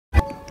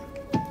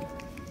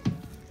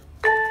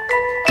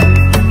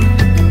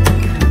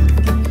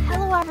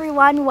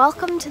everyone,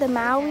 welcome to the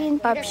Maui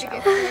and Bub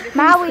Show.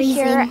 Maui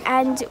here,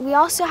 and we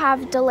also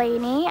have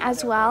Delaney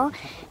as well.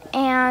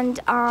 And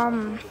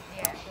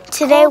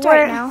today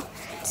we're right now.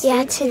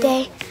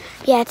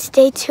 It's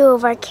day 2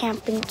 of our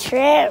camping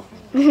trip.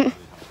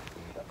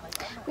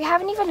 We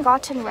haven't even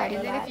gotten ready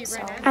yet,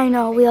 so. I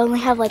know, we only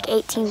have like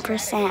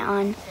 18%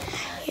 on.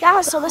 Yeah,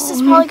 so this is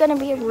probably going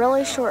to be a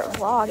really short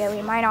vlog, and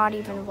we might not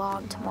even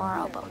vlog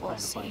tomorrow, but we'll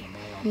see.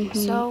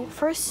 So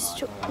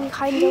first, we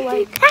kind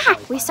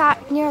of we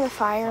sat near the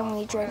fire and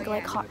we drank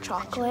like hot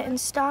chocolate and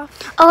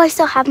stuff. Oh, I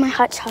still have my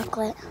hot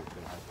chocolate.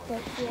 Yeah,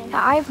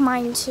 I have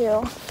mine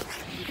too.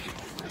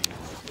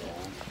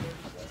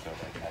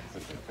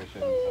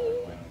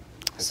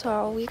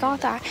 So we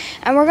got that,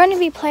 and we're going to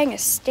be playing a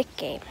stick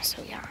game,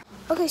 so yeah.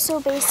 Okay, so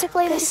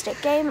basically the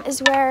stick game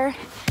is where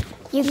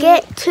you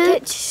get two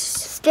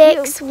sticks.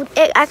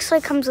 It actually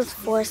comes with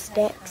 4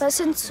 sticks. But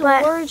since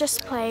we're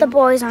just playing, the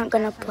boys aren't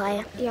gonna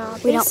play. Yeah,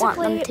 we don't want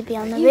them to be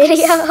on the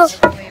video.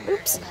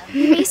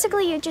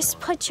 Basically, you just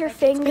put your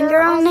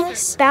finger on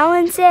it,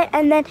 balance it,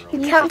 and then you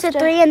count to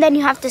 3, and then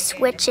you have to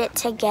switch it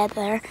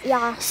together.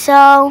 Yeah.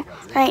 So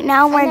right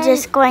now we're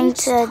just going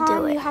to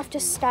do it. You have to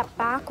step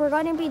back. We're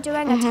going to be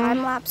doing a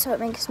time lapse, so it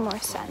makes more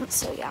sense.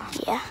 So yeah.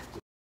 Yeah.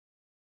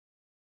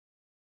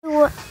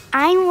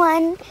 I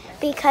won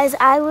because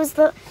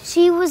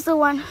she was the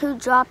one who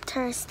dropped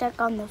her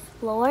stick on the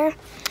floor.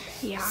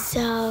 Yeah.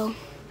 So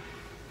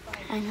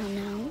I don't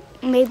know.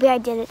 Maybe I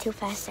did it too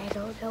fast. I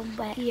don't know,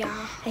 but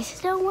yeah, I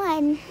still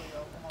won.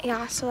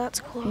 Yeah, so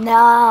that's cool.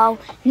 No.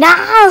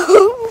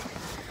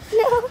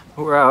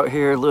 We're out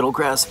here, Little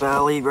Grass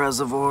Valley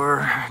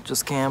Reservoir,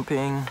 just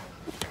camping.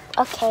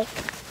 Okay.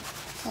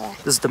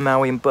 This is the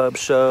Maui and Bub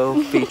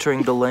Show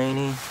featuring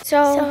Delaney.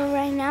 So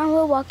right now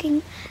we're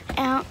walking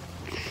out.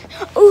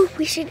 Oh,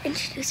 we should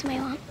introduce my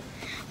mom.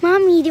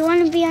 Mommy, do you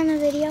want to be on the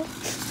video?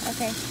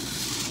 Okay.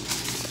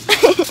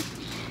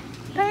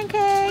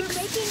 Pancakes.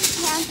 We're making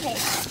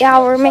pancakes. Yeah,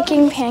 we're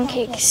making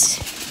pancakes.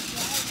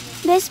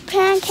 This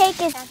pancake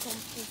is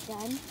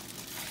done.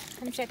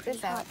 Come check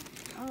this out.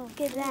 Oh, look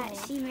at that.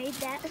 She made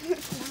that.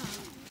 It's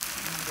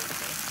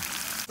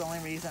the only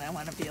reason I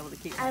want to be able to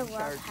keep my charge. I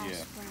love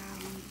hash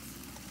browns.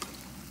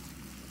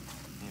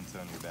 Me and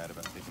Sonia are bad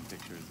about taking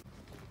pictures.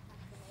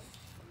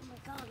 Oh my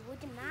God,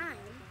 look at mine.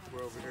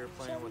 We're over here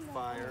playing with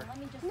fire.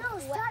 No,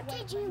 stop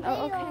taking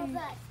video of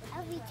us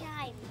every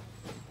time.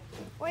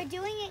 We're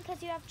doing it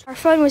because you have. Our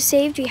phone was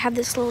saved. We have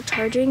this little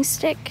charging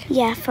stick.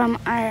 Yeah, from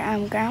our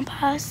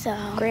grandpa. So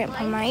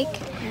Grandpa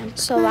Mike.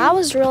 So that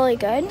was really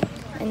good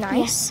and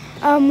nice.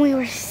 Yeah. We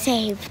were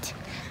saved.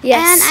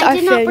 Yes, and I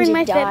did not bring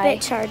my die.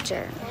 Fitbit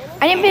charger.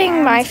 I didn't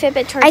bring my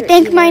Fitbit charger. I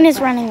think mine is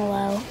running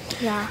low.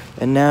 Yeah.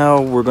 And now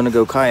we're gonna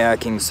go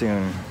kayaking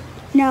soon.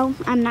 No,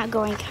 I'm not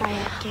going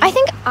kayaking. I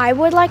think I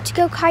would like to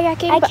go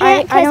kayaking, but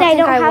can't I don't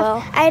think I have.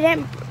 will.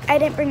 I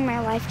didn't bring my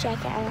life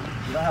jacket out.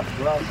 You don't have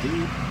to go out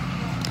deep.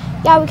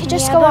 Yeah, we could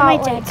just go out. My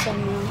dad said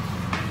no.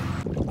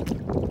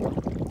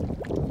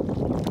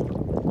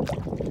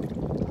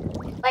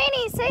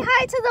 Lainey, say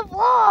hi to the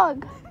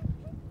vlog.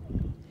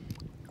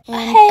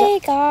 And hey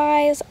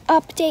guys,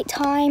 update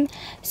time.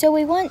 So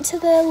we went to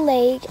the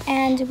lake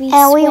and we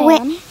we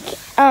went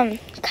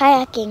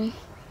kayaking.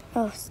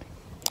 Oh.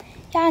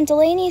 Yeah, and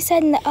Delaney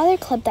said in the other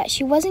clip that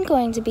she wasn't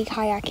going to be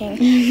kayaking,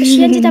 but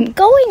she ended up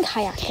going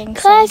kayaking.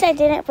 Because I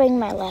didn't bring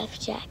my life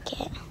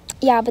jacket.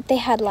 Yeah, but they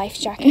had life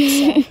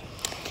jackets.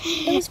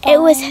 So it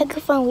was heck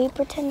of fun. We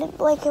pretended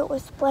like it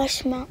was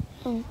Splash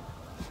Mountain.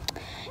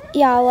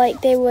 Yeah,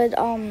 like they would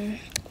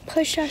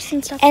push us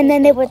and stuff. And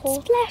then they would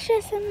splash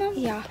us in them.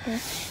 Yeah.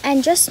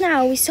 And just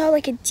now we saw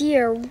like a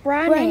deer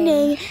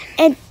running.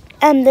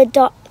 And the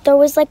dog. There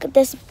was like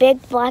this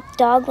big black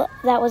dog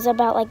that was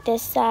about like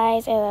this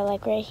size and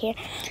like right here.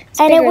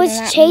 And it was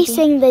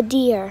chasing the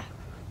deer.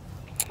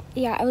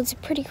 Yeah, it was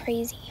pretty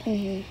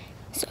crazy.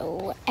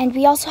 So, and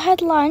we also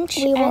had lunch.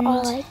 We were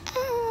all like,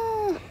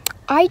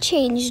 I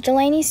changed.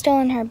 Delaney's still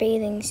in her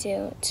bathing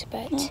suit,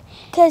 but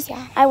because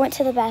I went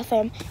to the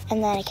bathroom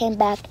and then I came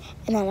back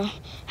and then I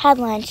had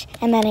lunch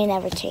and then I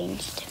never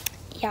changed.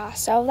 Yeah,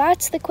 so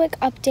that's the quick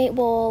update.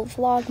 We'll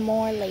vlog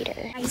more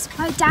later. Guys,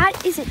 my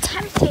dad is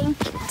attempting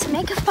to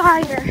make a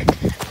fire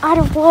out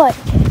of wood.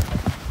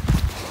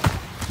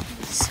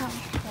 So.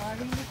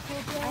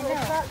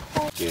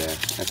 Yeah,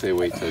 I say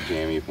wait till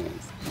jammy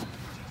pants.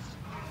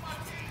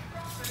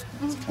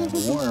 It's kind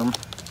of warm.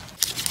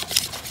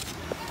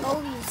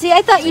 See,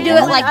 I thought you do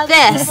it like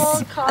this.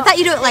 I thought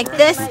you do it like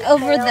this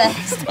over the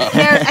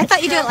hair. I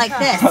thought you do it like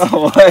this.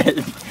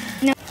 What?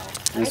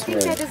 This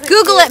way.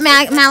 Google it,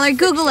 Mallard.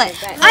 Google it.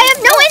 I have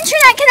no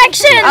internet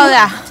connection! Oh,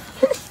 yeah.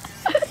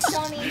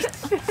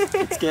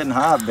 It's getting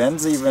hot.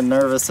 Ben's even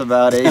nervous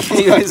about it.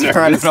 He was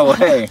running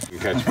away. You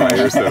can catch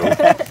fire, so.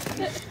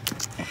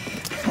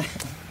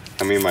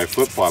 How mean, my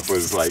flip-flop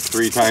was like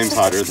 3 times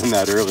hotter than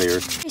that earlier.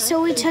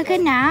 So we took a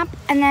nap,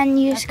 and then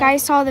you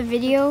guys saw the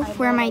video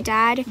where my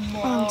dad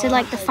did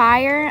like the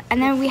fire,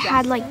 and then we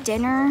had like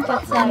dinner.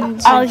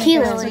 And He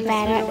was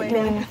bad at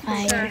doing the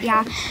fire.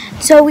 yeah,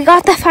 so we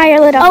got the fire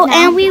lit up. Oh,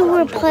 now. and we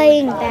were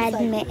playing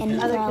badminton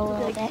for a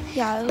little bit.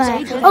 Yeah, it was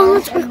But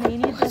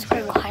like, let's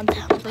record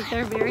them. Like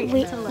they're very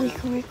We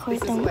can record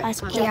them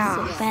us playing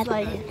Yeah.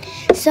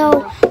 badminton.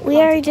 So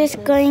we are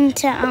just going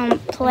to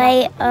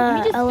play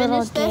a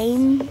little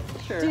game.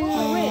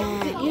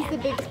 Use the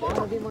big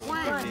spoon.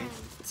 1,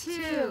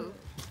 2,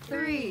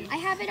 3. I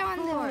have it on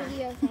the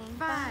video thing.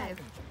 5,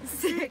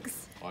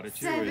 6, A lot of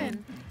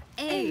chewing.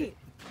 8,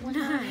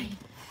 9,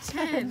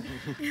 10,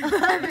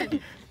 11,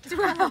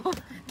 12,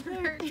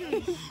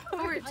 13,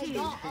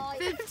 14,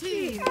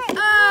 15.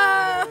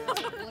 Oh!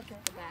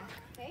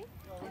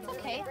 It's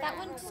okay. That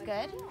one's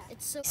good.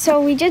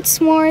 So we did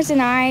s'mores,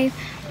 and I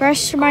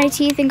brushed my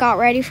teeth and got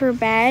ready for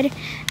bed.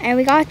 And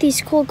we got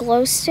these cool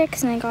glow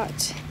sticks, and I got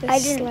this I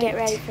didn't get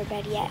light. ready for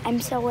bed yet.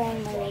 I'm still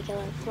wearing my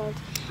regular clothes.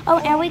 Oh,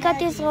 and we got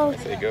these little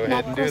So go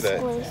ahead and do necklace that.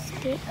 glue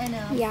sticks.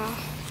 Yeah.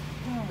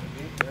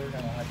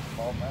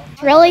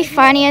 What's really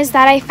funny is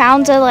that I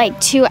found a like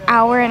 2.5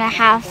 hour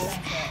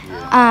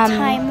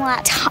Time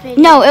lapse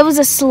video. no, it was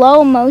a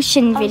slow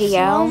motion slow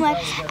video,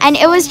 motion. and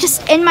it was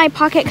just in my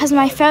pocket because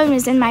my phone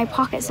was in my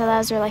pocket, so that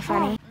was really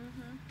funny.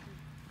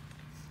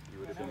 You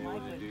would have been able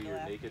to do your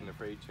naked and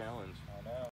afraid challenge.